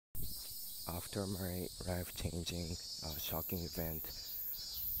after my life-changing, shocking event,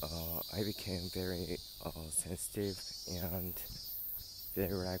 I became very sensitive and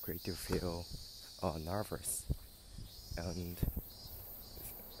very likely to feel nervous. And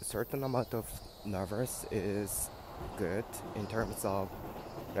a certain amount of nervous is good in terms of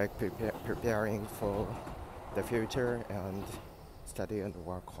like preparing for the future and study and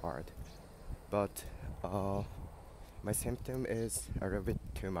work hard. But my symptom is a little bit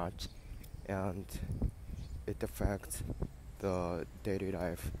too much, and it affects the daily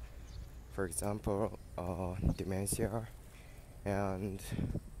life. For example, dementia and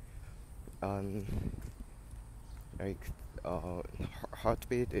um, like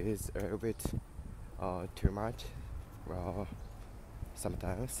heartbeat is a little bit too much uh,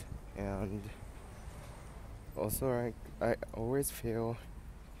 sometimes, and also like I always feel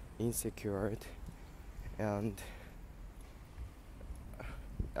insecure, and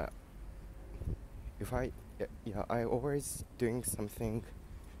uh, if I yeah, I always doing something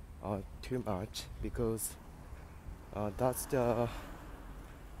too much because that's the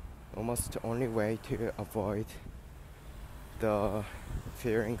almost only way to avoid the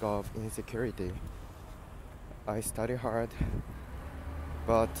feeling of insecurity. I study hard,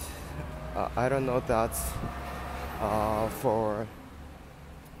 but I don't know that's for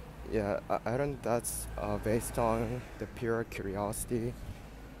yeah I don't that's based on the pure curiosity.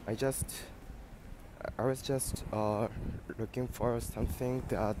 I just I was just looking for something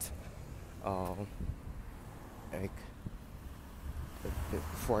that uh, like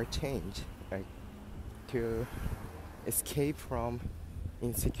for a change, like to escape from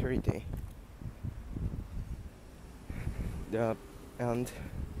insecurity. The and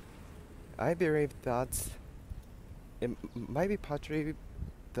I believe that it might be partly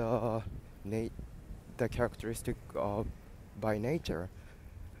the na- the characteristic by nature,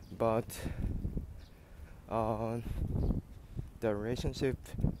 but uh, the relationship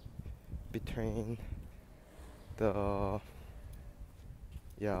between the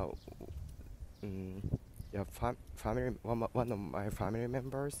yeah mm, yeah family one of my family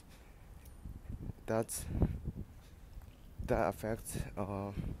members that's that affects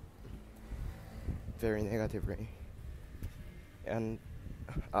very negatively, and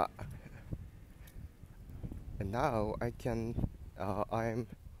uh, and now I'm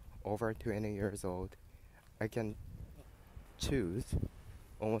over 20 years old. I can choose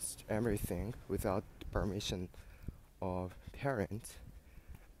almost everything without permission of parents.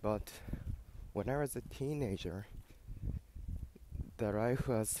 But when I was a teenager, the life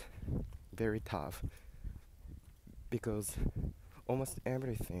was very tough because almost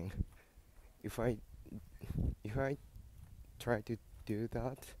everything, if I if I try to do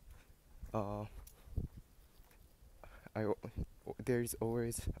that, uh, I there's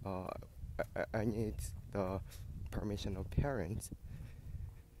always I need the permission of parents.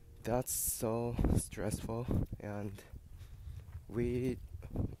 That's so stressful, and we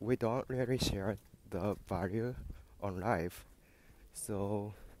we don't really share the value on life.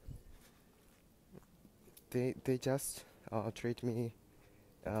 So they just treat me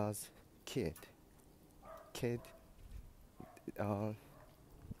as kid. Kid. Uh,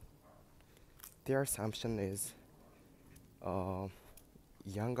 their assumption is uh,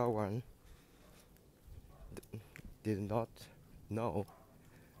 younger one did not know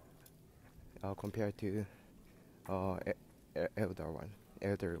compared to elder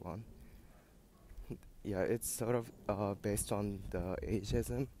one. Yeah, it's sort of based on the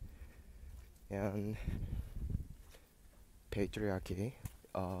ageism and patriarchy.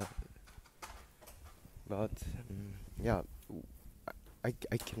 Uh, but yeah,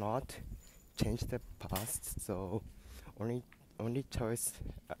 I cannot change the past, so only only choice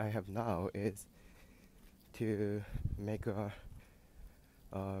I have now is to make a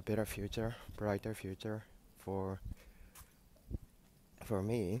better future, brighter future for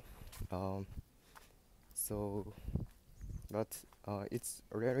me. Um, so, but it's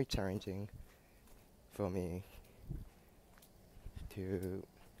really challenging for me to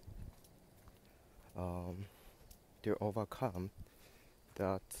um, to overcome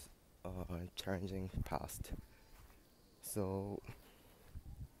that challenging past. So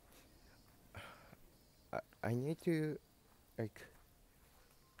I need to like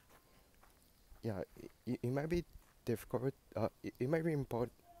yeah it might be difficult. It might be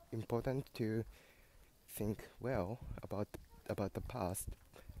important to think well about the past,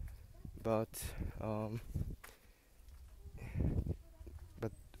 but um,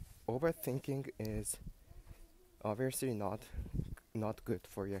 but overthinking is obviously not good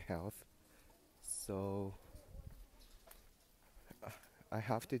for your health. So I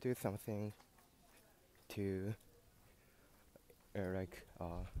have to do something to like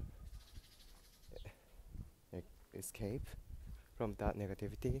like escape from that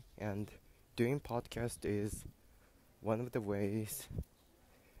negativity, and doing podcast is one of the ways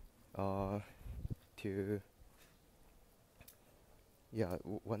uh, to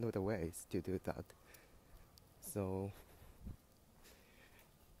one of the ways to do that. So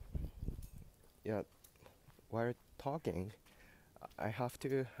yeah, while talking, I have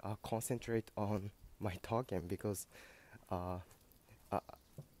to concentrate on my talking because uh, I,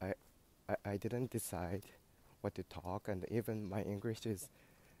 I I didn't decide what to talk, and even my English is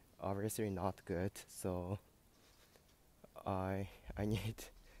obviously not good. So I I need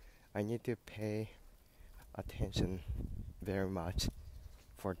I need to pay attention very much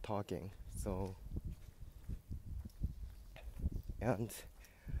for talking. So and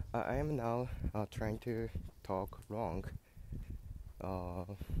I am now trying to talk wrong uh,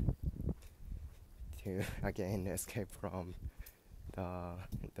 to again escape from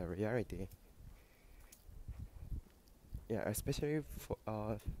the reality. Yeah, especially for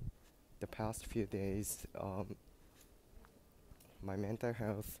the past few days, my mental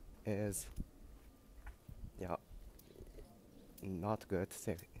health is yeah not good,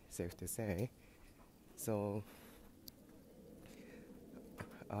 safe to say. So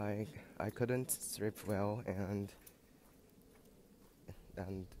I I couldn't sleep well, and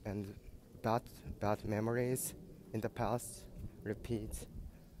bad bad memories in the past repeat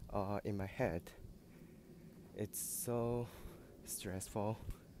in my head. It's so stressful,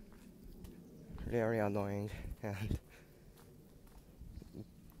 really annoying,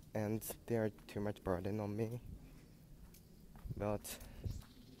 and there are too much burden on me. But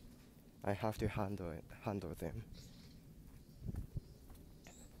I have to handle them.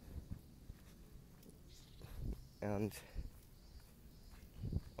 And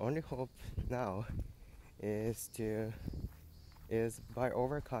only hope now is to is by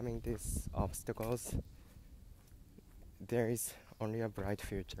overcoming these obstacles, there is only a bright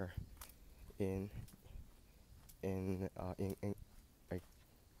future in like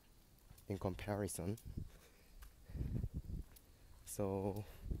in comparison. So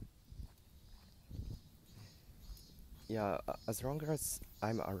yeah, as long as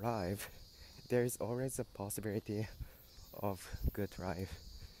I'm alive, there is always a possibility of good life.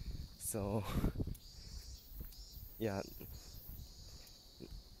 So yeah,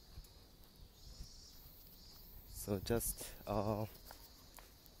 so uh,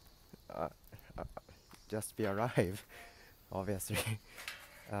 uh, just be alive, obviously,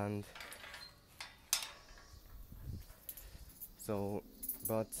 and so,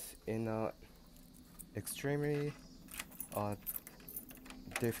 but in a extremely uh,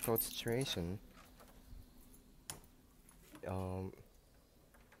 difficult situation, um,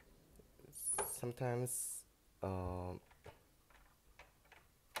 sometimes um,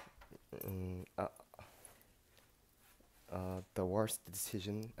 mm, the worst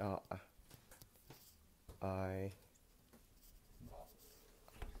decision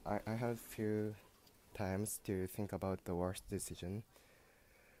I I had few times to think about the worst decision,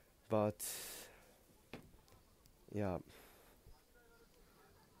 but yeah,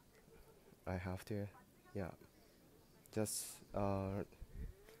 I have to, yeah, just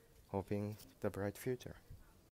hoping the bright future.